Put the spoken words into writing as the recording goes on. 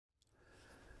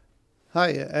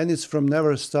Hi, Enis from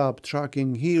Never Stop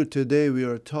Trucking here. Today we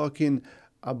are talking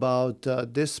about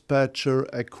dispatcher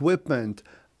equipment.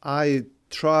 I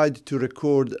tried to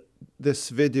record this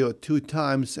video 2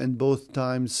 times and both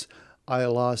times I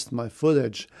lost my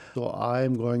footage. So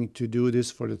I'm going to do this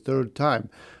for the third time.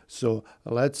 So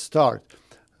let's start.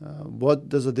 What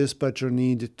does a dispatcher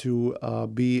need to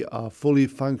be a fully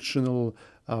functional,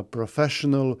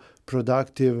 professional,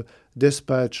 productive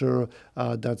dispatcher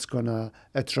that's gonna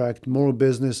attract more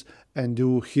business and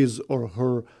do his or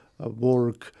her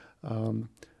work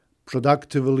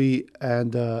productively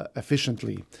and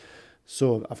efficiently?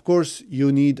 So, of course,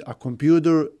 you need a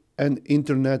computer and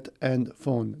internet and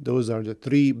phone. Those are the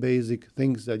three basic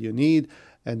things that you need.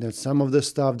 And then some of the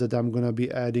stuff that I'm going to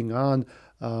be adding on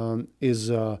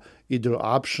is either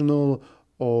optional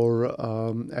or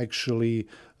actually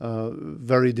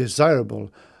very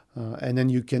desirable. And then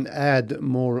you can add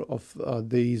more of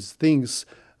these things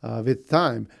with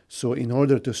time. So in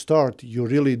order to start, you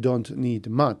really don't need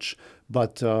much.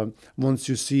 But once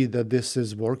you see that this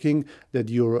is working, that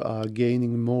you're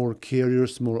gaining more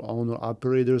carriers, more owner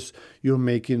operators, you're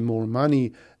making more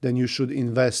money, then you should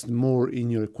invest more in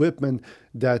your equipment.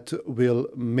 That will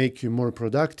make you more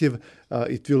productive.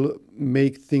 It will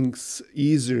make things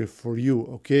easier for you,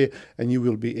 okay? And you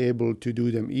will be able to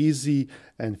do them easy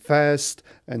and fast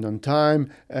and on time,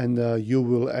 and you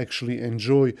will actually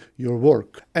enjoy your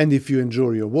work. And if you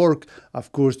enjoy your work,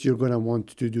 of course, you're going to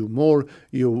want to do more.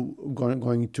 You're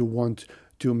going to want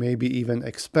to maybe even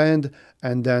expand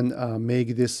and then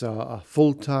make this a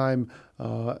full-time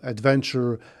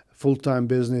adventure, full-time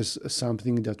business,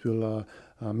 something that will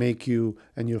make you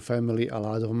and your family a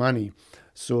lot of money.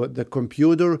 So the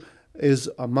computer is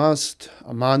a must.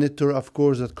 A monitor, of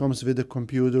course, that comes with the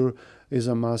computer is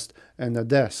a must, and a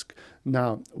desk.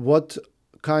 Now, what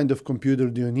kind of computer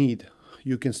do you need?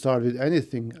 You can start with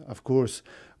anything, of course,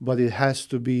 but it has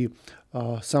to be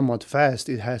somewhat fast.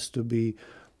 It has to be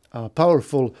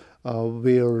powerful,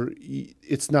 where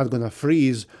it's not going to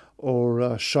freeze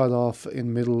or shut off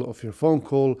in middle of your phone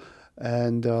call.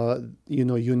 And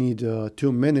you need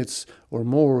 2 minutes or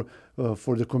more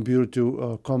for the computer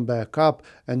to come back up,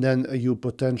 and then you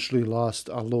potentially lost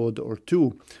a load or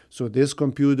two. So this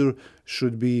computer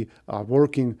should be a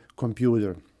working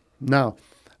computer. Now,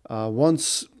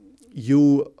 once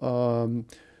you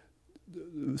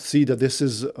see that this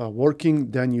is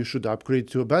working, then you should upgrade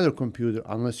to a better computer,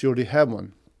 unless you already have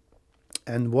one.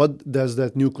 And what does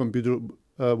that new computer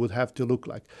would have to look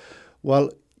like?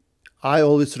 Well, I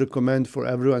always recommend for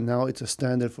everyone, now it's a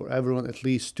standard for everyone, at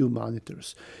least 2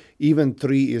 monitors. Even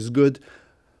 3 is good,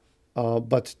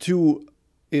 but 2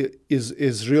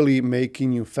 is really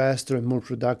making you faster and more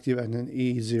productive and then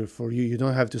easier for you. You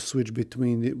don't have to switch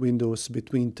between the windows,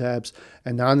 between tabs.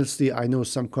 And honestly, I know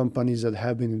some companies that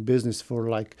have been in business for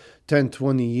like 10,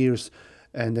 20 years.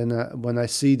 And then when I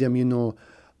see them,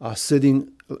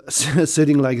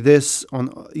 sitting like this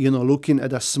on, looking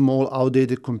at a small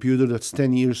outdated computer that's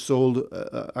 10 years old,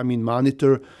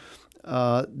 monitor,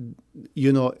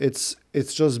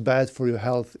 it's just bad for your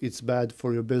health. It's bad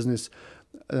for your business.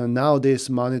 Nowadays,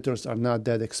 monitors are not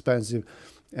that expensive,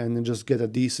 and just get a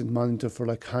decent monitor for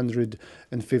like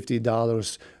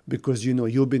 $150 because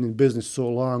you've been in business so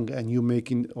long and you're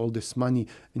making all this money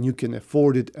and you can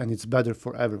afford it, and it's better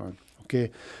for everyone.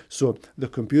 Okay, so the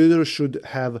computer should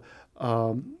have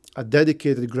a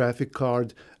dedicated graphic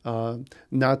card,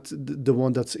 not the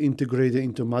one that's integrated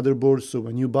into motherboard. So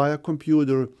when you buy a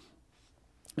computer,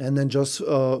 and then just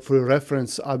for your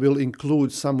reference, I will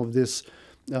include some of these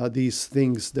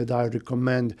things that I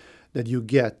recommend that you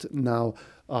get. Now,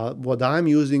 what I'm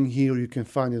using here, you can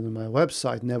find it on my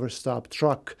website,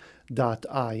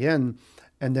 neverstoptruck.in.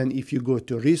 And then if you go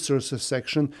to resources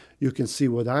section, you can see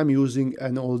what I'm using,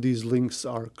 and all these links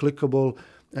are clickable,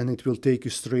 and it will take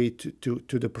you straight to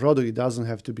the product. It doesn't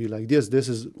have to be like this. This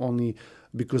is only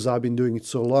because I've been doing it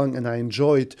so long and I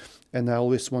enjoy it, and I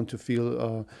always want to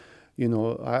feel,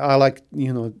 I like,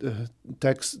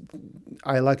 text,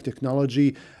 I like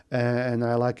technology, and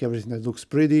I like everything that looks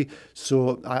pretty.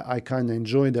 So I kind of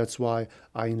enjoy it. That's why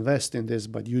I invest in this,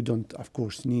 but you don't, of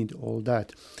course, need all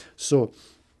that. So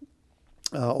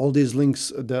all these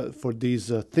links for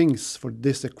these things, for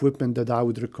this equipment that I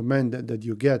would recommend that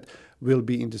you get, will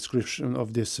be in description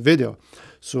of this video.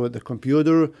 So the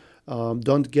computer,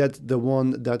 don't get the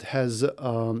one that has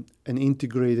an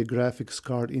integrated graphics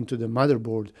card into the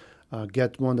motherboard.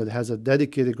 Get one that has a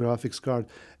dedicated graphics card,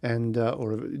 and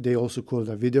or they also call it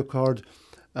a video card.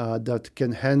 that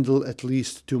can handle at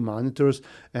least 2 monitors,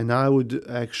 and I would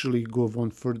actually go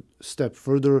one step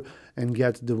further and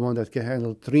get the one that can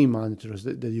handle 3 monitors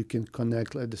that you can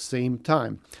connect at the same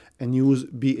time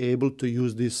and be able to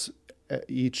use this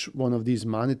each one of these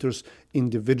monitors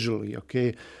individually.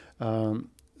 Okay,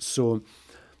 so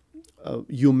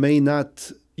you may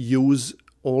not use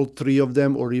all 3 of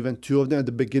them or even 2 of them at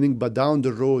the beginning, but down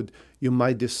the road you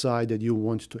might decide that you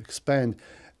want to expand.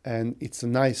 And it's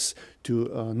nice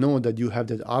to know that you have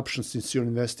that option, since you're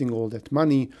investing all that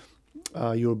money.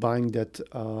 You're buying that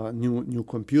new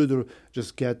computer.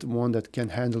 Just get one that can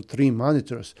handle 3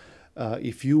 monitors.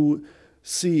 If you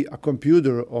see a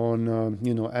computer on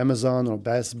Amazon or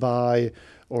Best Buy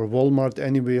or Walmart,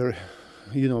 anywhere,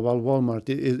 well, Walmart,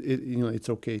 it's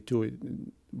okay too,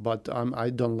 but I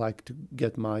don't like to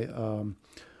get my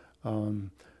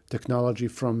technology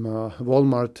from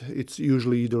Walmart. It's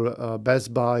usually either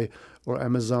Best Buy or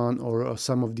Amazon or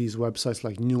some of these websites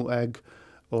like Newegg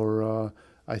or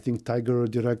I think Tiger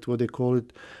Direct, what they call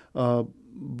it.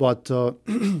 But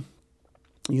one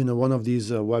of these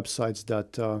websites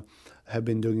that have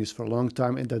been doing this for a long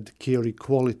time and that carry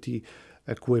quality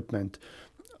equipment.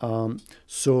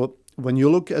 So when you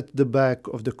look at the back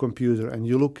of the computer and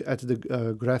you look at the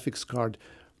graphics card,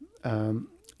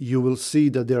 you will see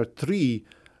that there are 3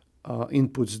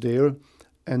 inputs there,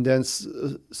 and then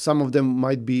some of them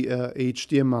might be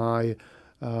HDMI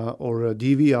or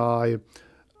DVI,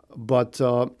 but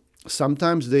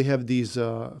sometimes they have these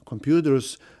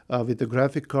computers with a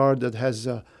graphic card that has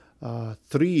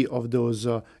 3 of those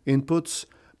inputs,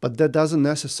 but that doesn't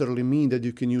necessarily mean that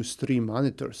you can use 3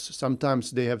 monitors. Sometimes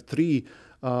they have 3,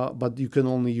 but you can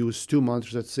only use 2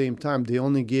 monitors at the same time. They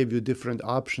only gave you different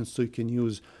options, so you can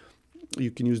use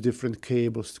different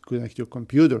cables to connect your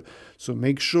computer. So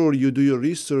make sure you do your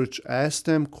research, ask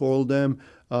them, call them,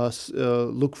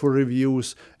 look for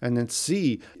reviews, and then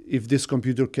see if this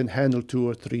computer can handle 2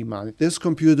 or 3 monitors. This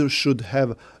computer should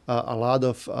have a lot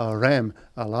of RAM,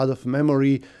 a lot of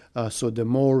memory, so the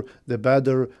more the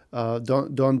better.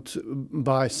 Don't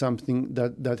buy something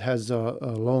that has a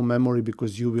low memory,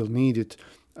 because you will need it.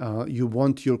 You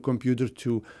want your computer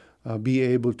to be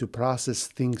able to process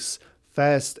things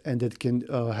fast, and that can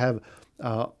have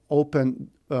open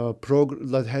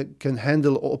can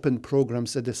handle open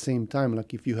programs at the same time.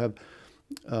 Like if you have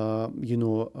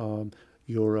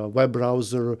your web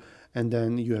browser, and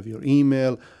then you have your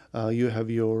email, you have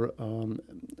your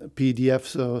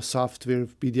PDF software,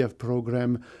 PDF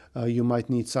program, you might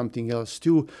need something else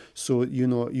too. So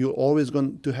you're always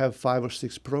going to have 5 or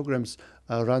 6 programs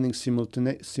running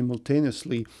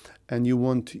simultaneously, and you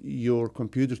want your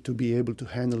computer to be able to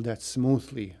handle that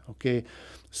smoothly, okay?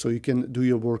 So you can do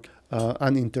your work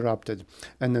uninterrupted.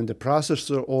 And then the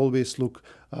processor, always look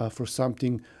for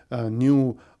something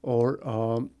new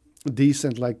or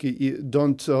decent. Like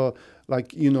don't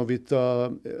like with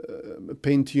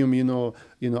Pentium,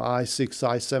 i6,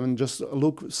 i7. Just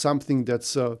look something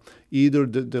that's either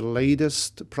the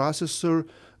latest processor,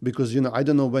 because I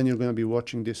don't know when you're going to be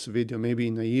watching this video. Maybe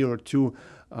in a year or 2,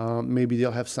 maybe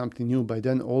they'll have something new by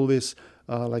then. Always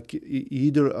like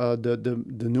either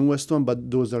the newest one,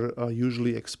 but those are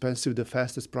usually expensive, the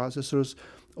fastest processors,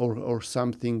 or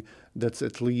something that's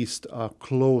at least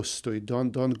close to it.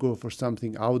 Don't go for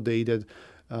something outdated,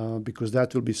 because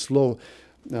that will be slow.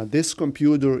 This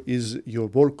computer is your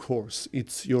workhorse.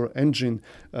 It's your engine.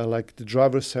 Like the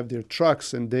drivers have their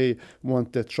trucks, and they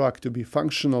want the truck to be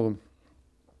functional,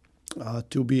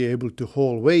 to be able to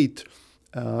hold weight,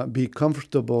 be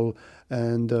comfortable,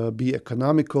 and be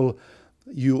economical.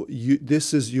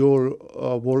 This is your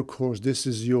workhorse. This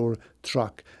is your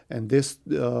truck, and this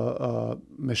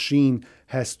machine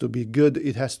has to be good.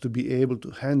 It has to be able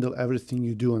to handle everything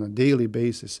you do on a daily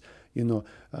basis.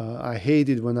 I hate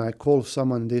it when I call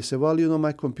someone and they say, well,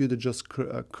 my computer just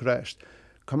crashed.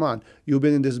 Come on, you've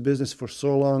been in this business for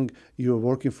so long, you're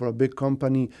working for a big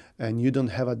company, and you don't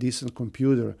have a decent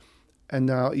computer. And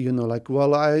now, like,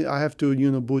 well, I have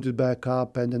to, boot it back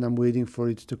up, and then I'm waiting for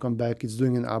it to come back. It's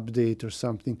doing an update or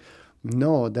something.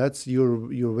 No, that's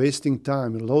you're wasting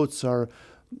time. Your loads are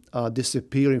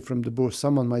disappearing from the board.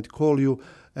 Someone might call you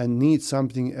and need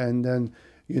something, and then,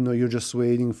 you're just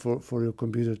waiting for your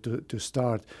computer to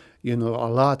start. A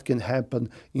lot can happen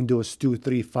in those 2,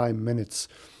 3, 5 minutes.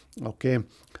 Okay,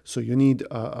 so you need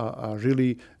a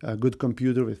really good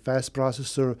computer with fast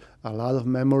processor, a lot of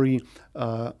memory.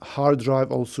 Hard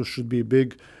drive also should be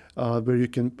big, where you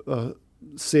can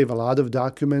save a lot of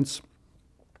documents.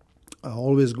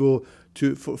 Always go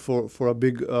for a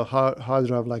big hard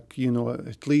drive, like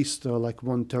at least like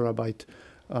 1 terabyte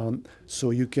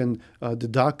So you can, the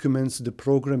documents, the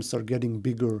programs are getting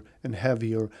bigger and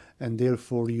heavier, and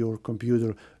therefore your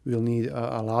computer will need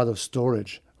a lot of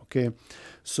storage. Okay,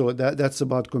 so that's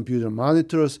about computer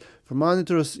monitors. For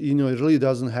monitors, it really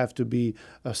doesn't have to be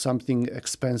something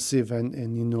expensive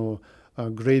and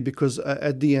great, because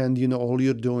at the end, all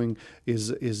you're doing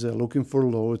is looking for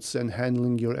loads and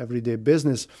handling your everyday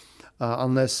business.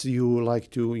 Unless you like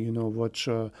to, watch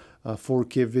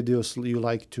 4K videos, you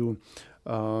like to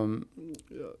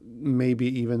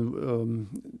maybe even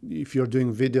if you're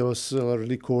doing videos,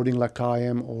 recording like I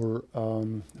am, or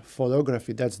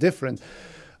photography, that's different.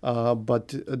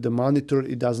 But the monitor,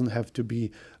 it doesn't have to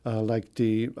be like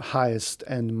the highest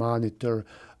end monitor,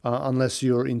 unless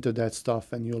you're into that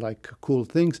stuff and you like cool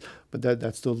things, but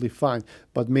that's totally fine.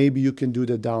 But maybe you can do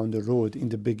that down the road. In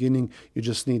the beginning, you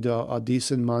just need a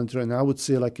decent monitor, and I would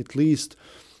say like at least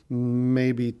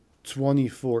maybe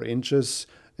 24 inches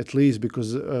at least,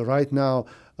 because right now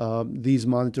these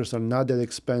monitors are not that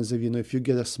expensive. If you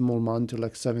get a small monitor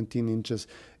like 17 inches,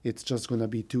 it's just going to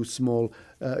be too small.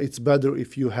 It's better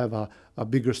if you have a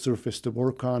bigger surface to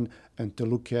work on and to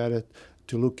look at.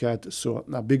 So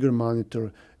a bigger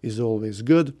monitor is always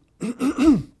good.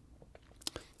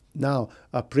 Now,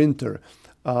 a printer.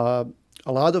 A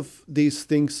lot of these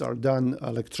things are done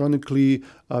electronically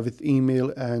with email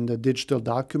and digital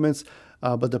documents.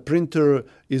 But the printer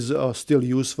is still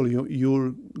useful.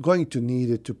 You're going to need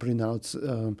it to print out,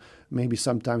 maybe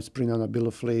sometimes print out a bill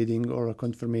of lading or a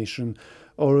confirmation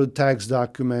or tax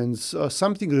documents,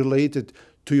 something related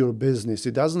to your business.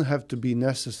 It doesn't have to be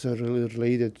necessarily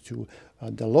related to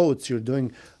the loads you're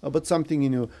doing, but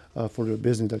something for your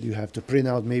business that you have to print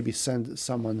out, maybe send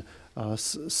someone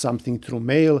something through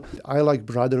mail. I like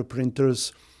Brother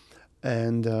printers,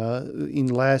 and in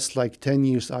last like 10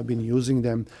 years I've been using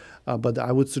them. But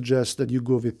I would suggest that you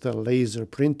go with a laser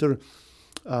printer.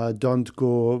 Don't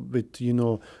go with,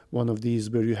 one of these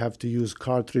where you have to use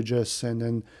cartridges and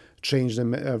then change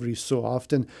them every so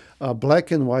often.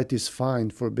 Black and white is fine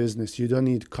for business. You don't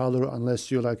need color unless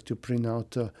you like to print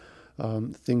out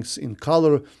things in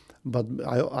color. But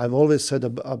I've always said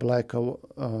a black and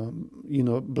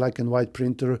white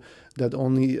printer that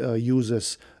only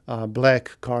uses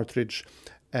black cartridge,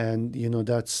 and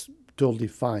that's totally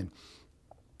fine.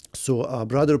 So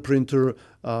Brother printer,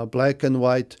 black and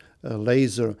white,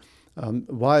 laser.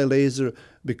 Why laser?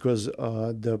 Because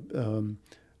the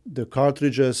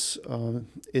cartridges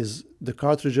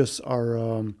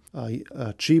are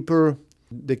cheaper.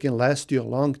 They can last you a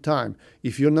long time.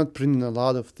 If you're not printing a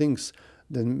lot of things,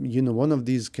 then one of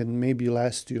these can maybe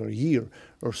last you a year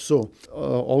or so.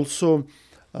 Also,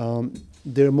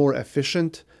 they're more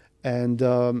efficient, and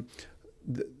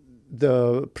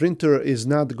the printer is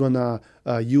not gonna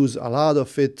use a lot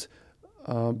of it,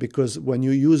 because when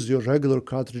you use your regular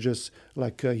cartridges,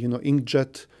 like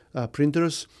inkjet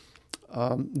printers,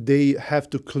 they have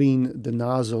to clean the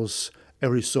nozzles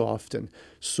every so often.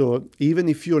 So even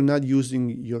if you're not using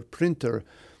your printer,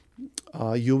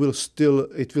 it will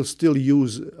still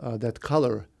use that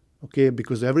color. Okay,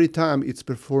 because every time it's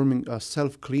performing a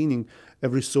self-cleaning,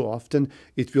 every so often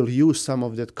it will use some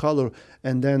of that color.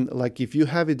 And then, like, if you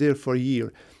have it there for a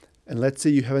year, and let's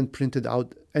say you haven't printed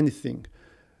out anything,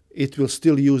 it will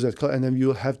still use that color, and then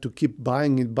you'll have to keep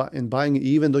buying it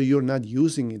even though you're not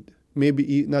using it,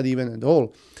 maybe not even at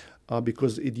all,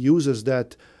 because it uses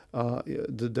that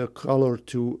the color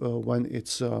to when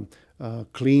it's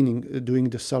cleaning,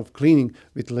 doing the self-cleaning.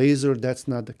 With laser, that's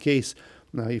not the case.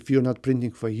 Now, if you're not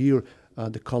printing for a year,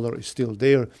 the color is still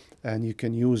there and you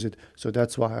can use it. So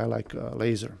that's why I like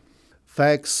laser.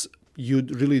 Fax, you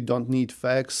really don't need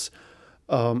fax.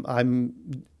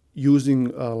 I'm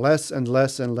using less and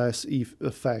less and less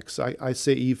e-fax. I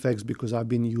say e-fax because I've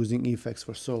been using e-fax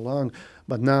for so long,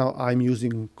 but now I'm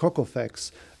using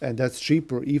CocoFax, and that's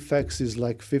cheaper. E-fax is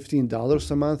like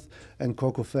 $15 a month, and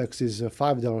CocoFax is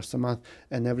 $5 a month,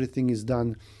 and everything is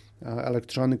done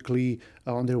electronically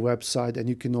on their website, and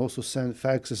you can also send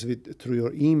faxes through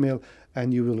your email,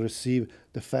 and you will receive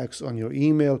the fax on your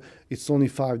email. It's only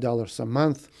 $5 a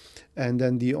month, and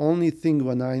then the only thing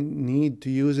when I need to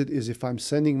use it is if I'm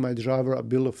sending my driver a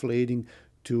bill of lading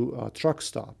to a truck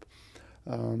stop,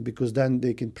 because then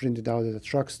they can print it out at a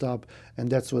truck stop, and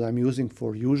that's what I'm using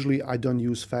for. Usually I don't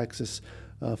use faxes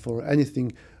for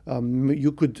anything.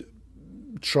 You could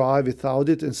try without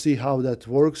it and see how that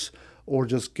works, or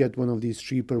just get one of these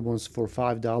cheaper ones for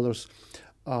 $5.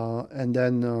 And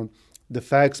then the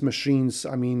fax machines,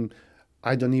 I mean,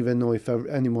 I don't even know if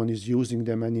anyone is using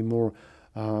them anymore.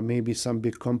 Maybe some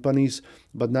big companies,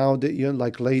 but now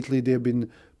like lately they've been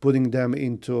putting them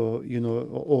into,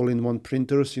 all-in-one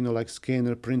printers, like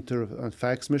scanner, printer, and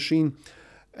fax machine.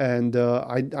 And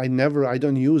I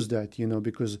don't use that,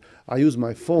 because I use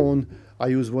my phone. I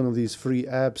use one of these free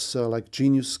apps like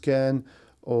Genius Scan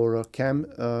or Cam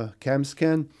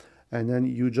Scan, and then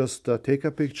you just take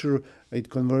a picture, it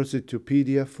converts it to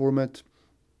PDF format,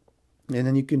 and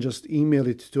then you can just email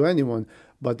it to anyone.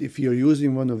 But if you're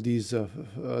using one of these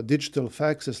digital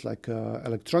faxes, like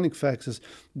electronic faxes,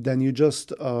 then you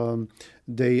just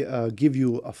they give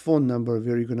you a phone number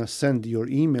where you're gonna send your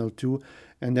email to,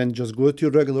 and then just go to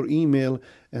your regular email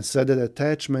and set an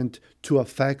attachment to a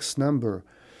fax number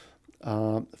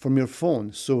from your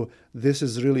phone. So this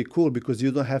is really cool because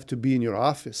you don't have to be in your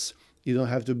office. You don't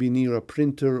have to be near a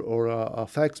printer or a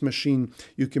fax machine.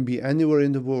 You can be anywhere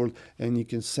in the world and you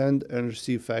can send and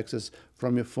receive faxes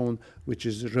from your phone, which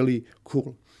is really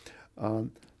cool.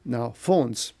 Now,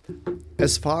 phones.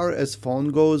 As far as phone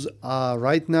goes,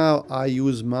 right now I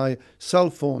use my cell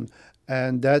phone.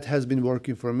 And that has been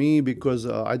working for me because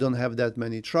I don't have that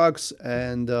many trucks,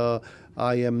 and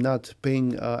I am not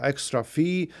paying extra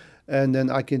fee. And then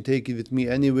I can take it with me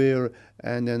anywhere,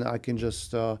 and then I can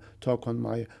just talk on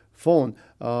my phone.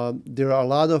 There are a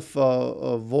lot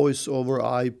of voice over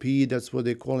IP, that's what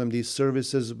they call them, these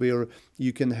services where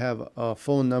you can have a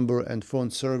phone number and phone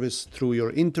service through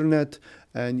your internet.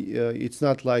 And it's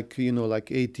not like,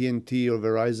 like AT&T or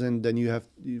Verizon, then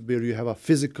where you have a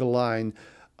physical line,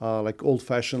 like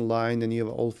old-fashioned line, and you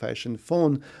have an old-fashioned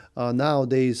phone.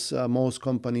 Nowadays, most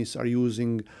companies are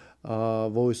using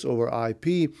voice over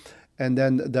IP, and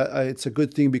then it's a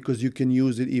good thing because you can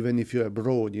use it even if you're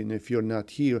abroad. If you're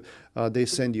not here, they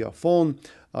send you a phone.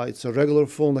 It's a regular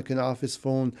phone, like an office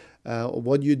phone.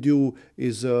 What you do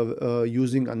is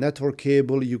using a network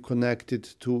cable, you connect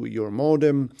it to your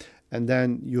modem, and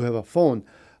then you have a phone.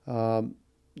 A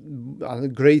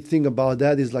great thing about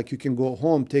that is, like, you can go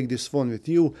home, take this phone with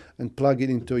you and plug it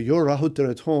into your router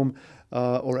at home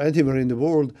or anywhere in the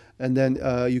world, and then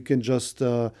you can just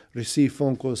receive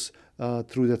phone calls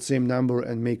through that same number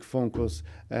and make phone calls,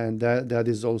 and that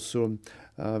is also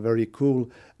very cool.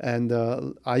 And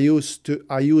I used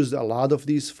a lot of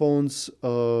these phones,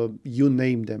 you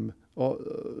name them,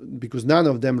 because none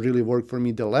of them really worked for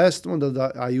me. The last one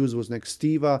that I used was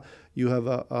Nextiva. You have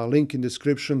a link in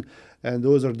description, and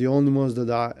those are the only ones that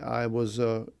I was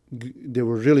they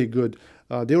were really good.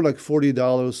 They were like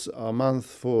 $40 a month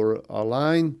for a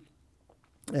line,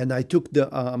 and I took the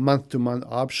month-to-month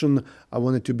option. I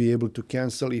wanted to be able to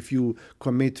cancel. If you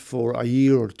commit for a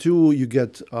year or two, you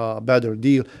get a better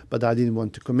deal, but I didn't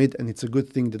want to commit, and it's a good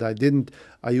thing that I didn't.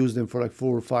 I used them for like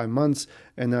 4 or 5 months,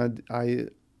 and I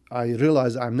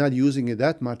realized I'm not using it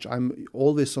that much. I'm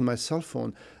always on my cell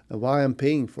phone. Why I'm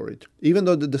paying for it? Even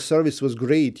though the service was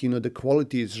great, the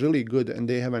quality is really good, and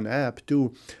they have an app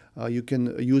too. You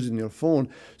can use in your phone,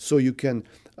 so you can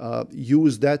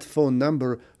use that phone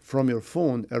number from your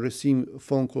phone and receive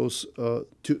phone calls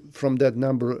from that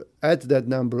number at that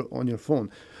number on your phone.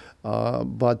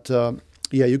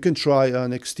 Yeah, you can try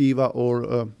an Nextiva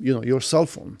or your cell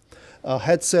phone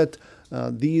headset.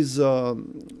 These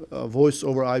voice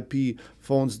over IP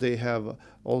phones, they have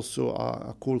also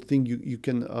a cool thing. You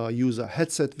can use a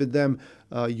headset with them.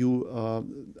 You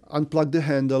unplug the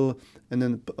handle and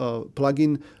then plug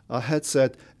in a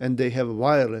headset, and they have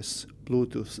wireless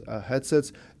Bluetooth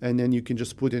headsets, and then you can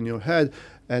just put in your head.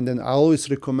 And then I always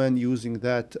recommend using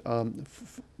that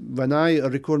when I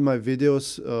record my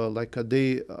videos, like a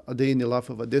day in the life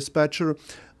of a dispatcher.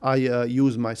 I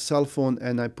use my cell phone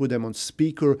and I put them on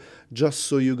speaker just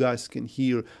so you guys can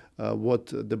hear what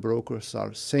the brokers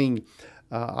are saying.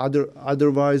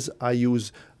 Otherwise, I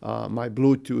use my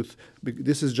Bluetooth.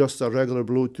 This is just a regular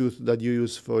Bluetooth that you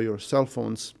use for your cell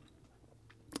phones.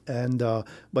 And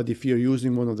but if you're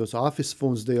using one of those office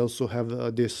phones, they also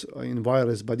have this in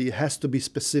wireless, but it has to be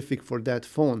specific for that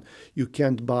phone. You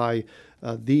can't buy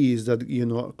these that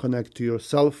connect to your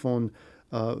cell phone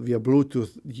via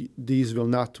Bluetooth. These will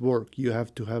not work. You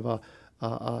have to have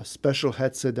a special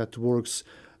headset that works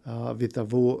with a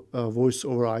voice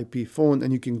over IP phone,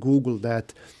 and you can Google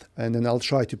that, and then I'll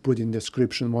try to put in the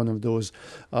description one of those.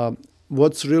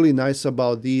 What's really nice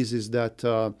about these is that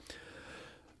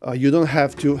you don't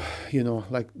have to,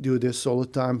 like, do this all the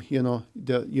time.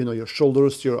 Your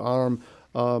shoulders, your arm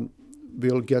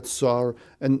will get sore,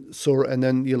 and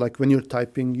then like when you're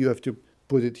typing, you have to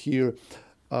put it here.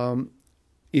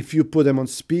 If you put them on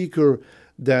speaker,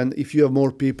 then if you have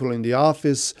more people in the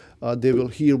office, they will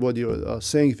hear what you're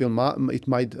saying. It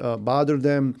might bother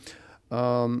them.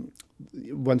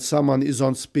 When someone is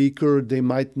on speaker, they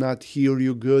might not hear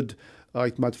you good.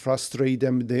 It might frustrate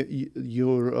them.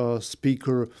 Your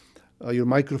speaker your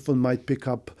microphone might pick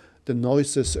up the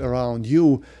noises around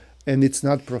you, and it's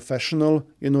not professional.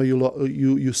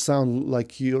 You sound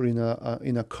like you're in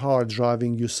a car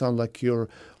driving. You sound like you're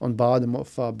on bottom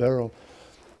of a barrel,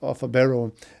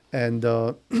 and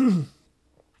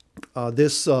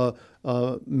this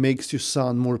makes you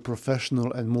sound more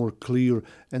professional and more clear,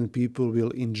 and people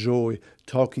will enjoy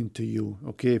talking to you.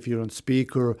 Okay, if you're on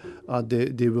speaker,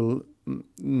 they will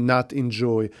not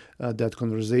enjoy that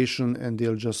conversation, and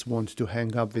they'll just want to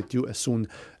hang up with you as soon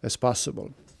as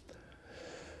possible.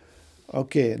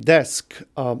 Okay, desk.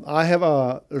 I have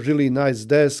a really nice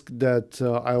desk that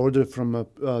I ordered from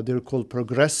they're called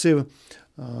Progressive,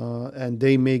 and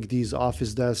they make these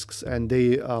office desks, and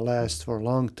they last for a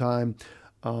long time.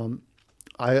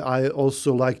 I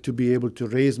also like to be able to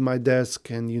raise my desk,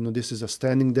 and this is a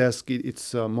standing desk.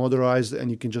 It's motorized,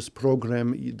 and you can just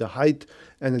program the height,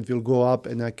 and it will go up,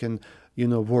 and I can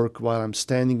work while I'm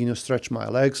standing, stretch my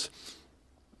legs.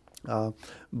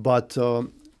 But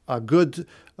a good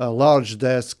large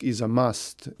desk is a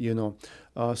must.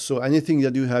 So anything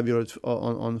that you have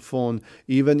on phone,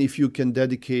 even if you can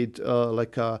dedicate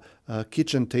like a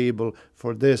kitchen table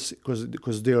for this,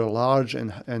 because they're large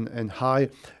and high,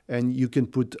 and you can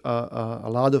put a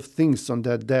lot of things on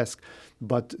that desk.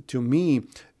 But to me,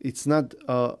 it's not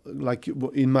like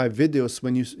in my videos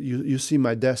when you see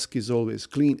my desk is always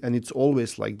clean, and it's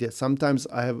always like that. Sometimes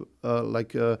I have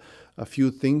like a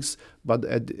few things, but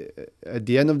at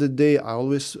the end of the day, I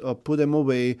always put them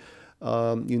away.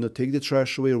 Take the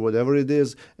trash away or whatever it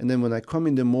is, and then when I come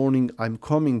in the morning, I'm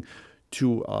coming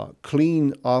to a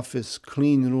clean office,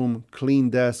 clean room, clean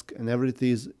desk, and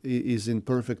everything is in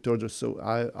perfect order. So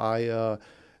I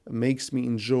makes me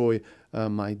enjoy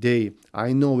my day.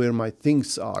 I know where my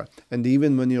things are, and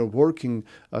even when you're working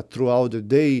throughout the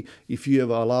day, if you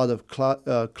have a lot of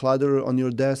clutter on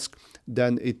your desk,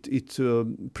 then it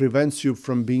prevents you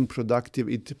from being productive.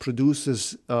 It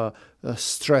produces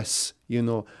stress.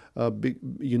 In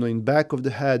back of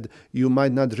the head, you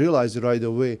might not realize it right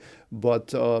away,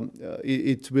 but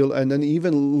it will. And then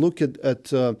even look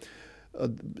at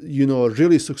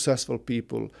really successful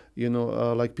people,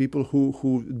 like people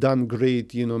who done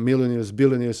great, millionaires,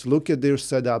 billionaires. Look at their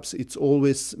setups. It's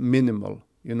always minimal.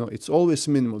 It's always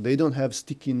minimal. They don't have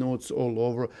sticky notes all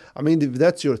over. I mean, if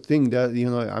that's your thing, that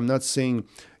I'm not saying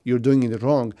you're doing it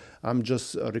wrong. I'm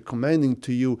just recommending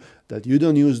to you that you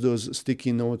don't use those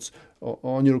sticky notes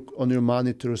on your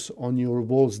monitors, on your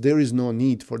walls. There is no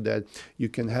need for that. You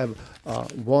can have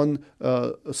one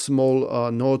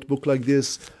small notebook like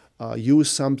this. Use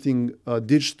something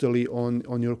digitally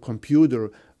on your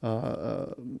computer.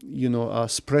 A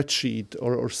spreadsheet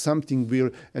or something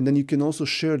weird, and then you can also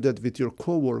share that with your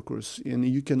coworkers, and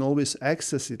you can always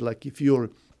access it. Like if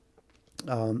you're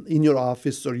in your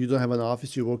office, or you don't have an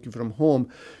office, you're working from home,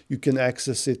 you can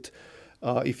access it.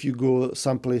 If you go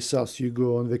someplace else, you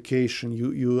go on vacation,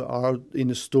 you are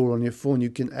in a store on your phone, you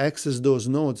can access those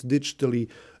notes digitally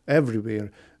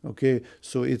everywhere. Okay,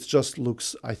 so it just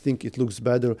looks, I think it looks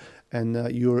better, and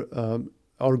you're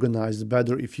organized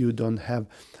better if you don't have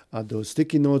those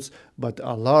sticky notes. But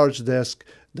a large desk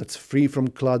that's free from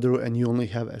clutter, and you only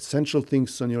have essential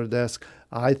things on your desk,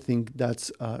 I think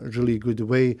that's a really good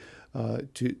way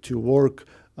to work.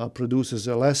 Produces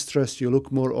less stress. You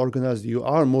look more organized. You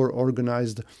are more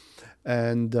organized,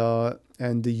 and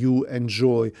you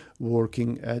enjoy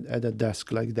working at a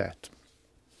desk like that.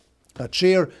 A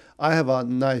chair. I have a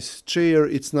nice chair.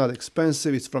 It's not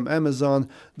expensive. It's from Amazon.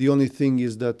 The only thing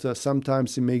is that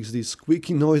sometimes it makes these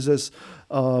squeaky noises,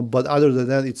 but other than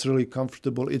that, it's really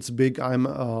comfortable. It's big. I'm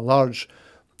a large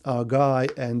guy,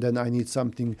 and then I need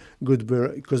something good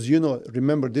because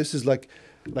remember, this is like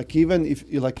even if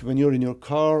when you're in your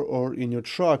car or in your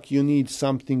truck, you need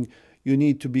something. You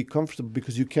need to be comfortable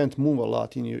because you can't move a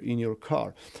lot in your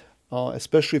car,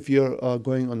 especially if you're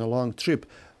going on a long trip.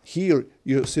 Here,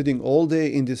 you're sitting all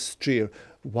day in this chair.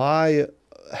 Why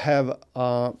have,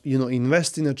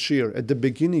 invest in a chair? At the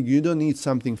beginning, you don't need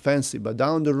something fancy, but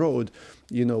down the road,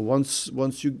 once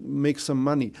you make some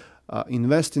money,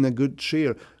 invest in a good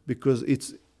chair, because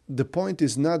the point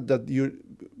is not that you're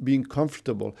being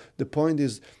comfortable. The point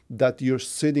is that you're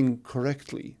sitting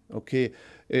correctly, okay?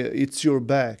 It's your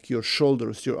back, your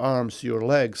shoulders, your arms, your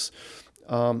legs.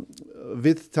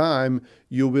 With time,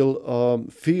 you will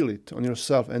feel it on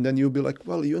yourself, and then you'll be like,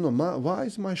 well, why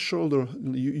is my shoulder?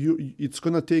 It's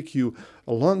gonna take you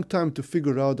a long time to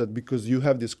figure out that, because you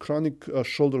have this chronic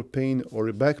shoulder pain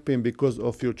or back pain because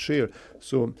of your chair.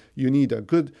 So you need a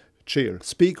good chair.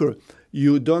 Speaker.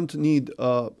 You don't need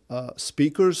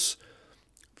speakers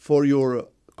for your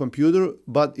computer,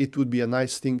 but it would be a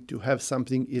nice thing to have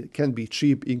something. It can be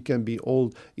cheap, it can be old,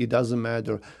 it doesn't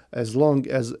matter, as long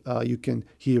as you can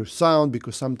hear sound,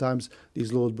 because sometimes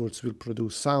these load boards will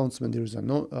produce sounds when there is a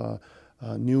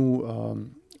new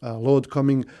load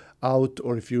coming out,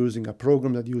 or if you're using a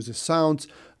program that uses sounds.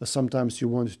 Sometimes you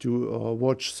want to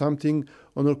watch something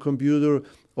on your computer,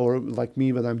 or like me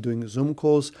when I'm doing Zoom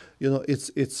calls,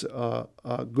 it's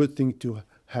a good thing to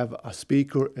have a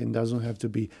speaker, and doesn't have to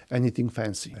be anything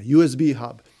fancy. A USB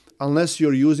hub, unless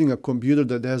you're using a computer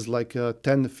that has like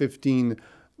 10, 15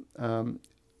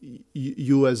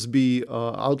 USB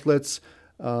outlets,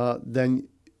 then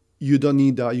you don't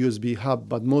need a USB hub,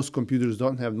 but most computers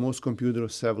don't have. Most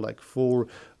computers have like 4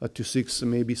 to 6,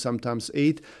 maybe sometimes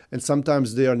 8, and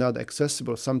sometimes they are not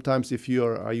accessible. Sometimes if you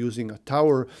are using a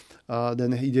tower,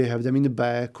 then they have them in the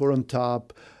back or on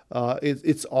top.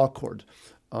 It's awkward.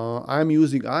 I'm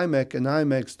using iMac, and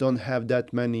iMacs don't have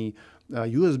that many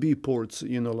USB ports,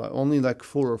 only like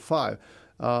 4 or 5.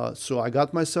 So I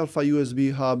got myself a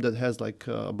USB hub that has like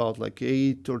about like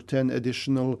 8 or 10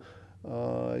 additional,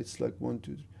 it's like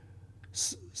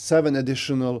 7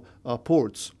 additional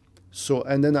ports. So,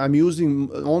 and then I'm using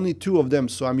only 2 of them,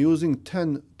 so I'm using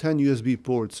 10 USB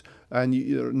ports. And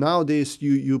nowadays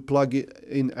you plug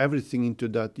in everything into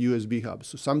that USB hub.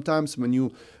 So sometimes when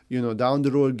you down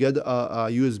the road get a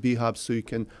USB hub, so you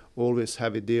can always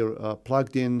have it there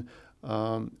plugged in,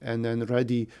 and then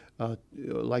ready,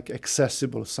 like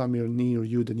accessible somewhere near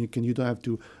you. Then you don't have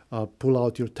to pull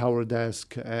out your tower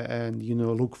desk and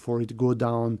look for it, go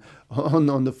down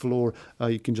on the floor.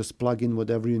 You can just plug in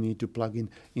whatever you need to plug in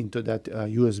into that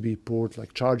USB port,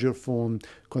 like charge your phone.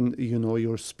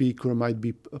 Your speaker might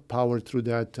be powered through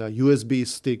that USB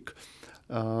stick.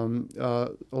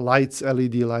 Lights,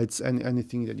 LED lights, and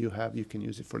anything that you have, you can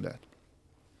use it for that.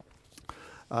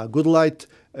 Good light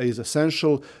is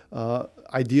essential.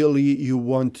 Ideally, you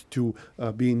want to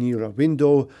be near a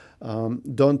window.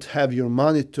 Don't have your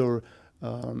monitor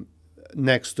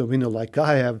next to a window like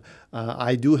I have.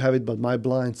 I do have it, but my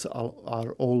blinds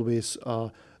are always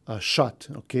shut,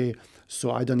 okay?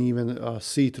 So I don't even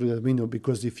see through that window,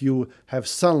 because if you have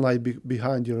sunlight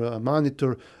behind your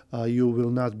monitor, you will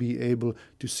not be able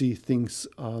to see things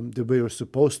the way you're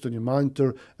supposed to on your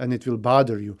monitor, and it will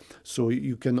bother you. So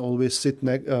you can always sit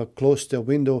close to a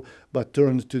window, but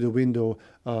turn to the window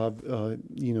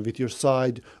with your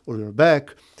side or your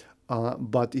back.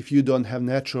 But if you don't have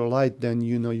natural light, then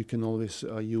you can always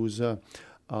use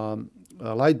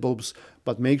light bulbs.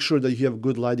 But make sure that you have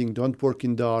good lighting. Don't work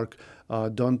in dark.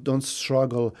 Don't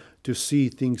struggle to see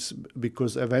things,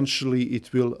 because eventually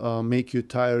it will make you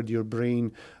tired, your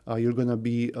brain. You're gonna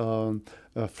be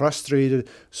frustrated.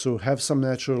 So have some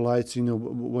natural lights,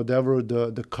 whatever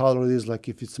the color is, like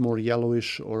if it's more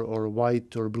yellowish or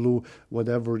white or blue,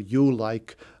 whatever you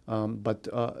like. But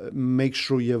make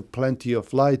sure you have plenty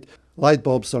of light. Light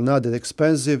bulbs are not that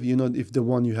expensive. If the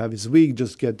one you have is weak,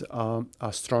 just get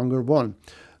a stronger one.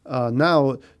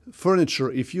 Now, furniture,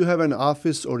 if you have an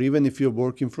office, or even if you're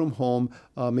working from home,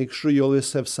 make sure you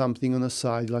always have something on the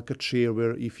side, like a chair,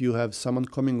 where if you have someone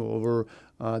coming over,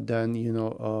 then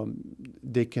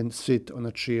they can sit on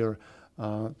a chair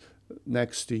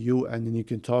next to you, and then you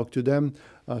can talk to them.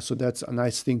 So that's a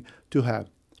nice thing to have.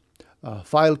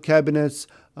 File cabinets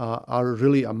are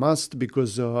really a must,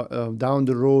 because down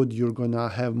the road you're gonna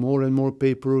have more and more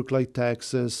paperwork, like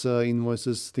taxes,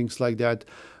 invoices, things like that.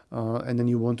 And then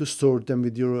you want to sort them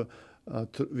with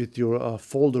your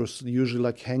folders, usually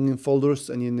like hanging folders,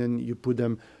 and then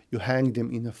you hang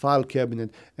them in a file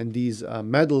cabinet. And these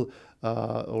metal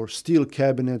or steel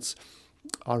cabinets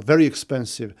are very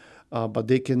expensive, but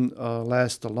they can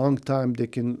last a long time. You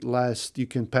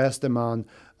can pass them on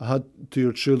to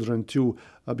your children too,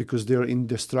 because they're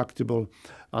indestructible.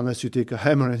 Unless you take a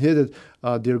hammer and hit it,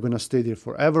 they're gonna stay there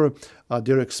forever.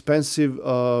 They're expensive.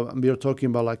 We are talking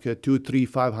about like $200, $300,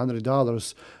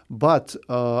 $500. But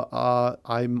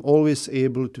I'm always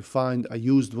able to find a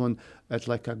used one at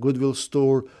like a Goodwill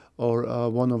store, or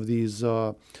one of these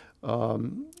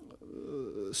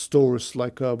stores,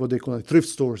 like what they call it, thrift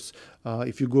stores.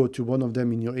 If you go to one of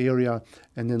them in your area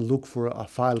and then look for a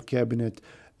file cabinet,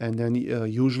 and then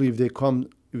usually if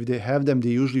they have them, they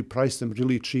usually price them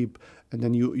really cheap, and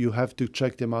then you have to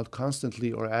check them out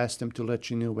constantly, or ask them to let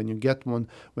you know when they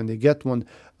get one.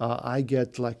 I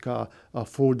get like a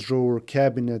 4-drawer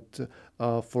cabinet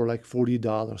for like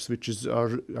 $40, which is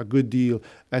a good deal,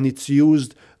 and it's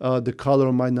used. The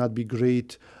color might not be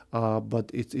great,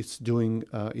 but it's doing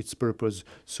its purpose.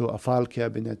 So a file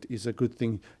cabinet is a good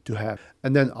thing to have.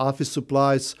 And then office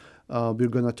supplies. We're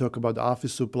going to talk about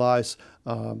office supplies,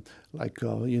 like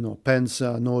pens,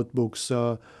 notebooks,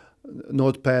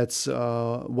 notepads,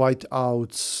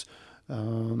 whiteouts,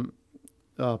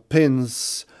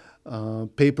 pens,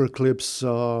 paper clips,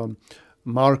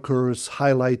 markers,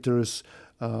 highlighters,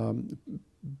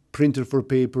 printer for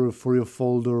paper for your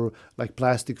folder, like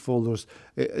plastic folders.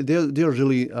 They're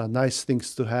really nice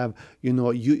things to have.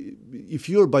 If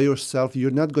you're by yourself,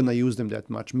 you're not gonna use them that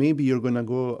much. Maybe you're gonna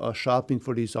go shopping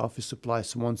for these office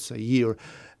supplies once a year,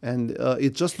 and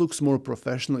it just looks more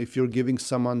professional if you're giving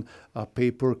someone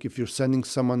paper, if you're sending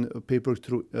someone paper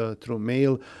through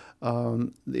mail.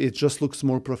 It just looks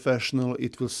more professional.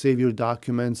 It will save your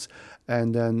documents,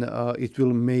 and then it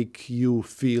will make you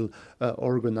feel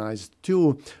organized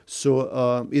too.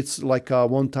 So it's like a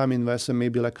one-time investment,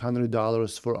 maybe like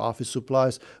 $100 for office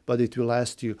supplies, but it will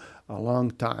last you a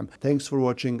long time. Thanks for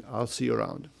watching. I'll see you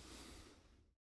around.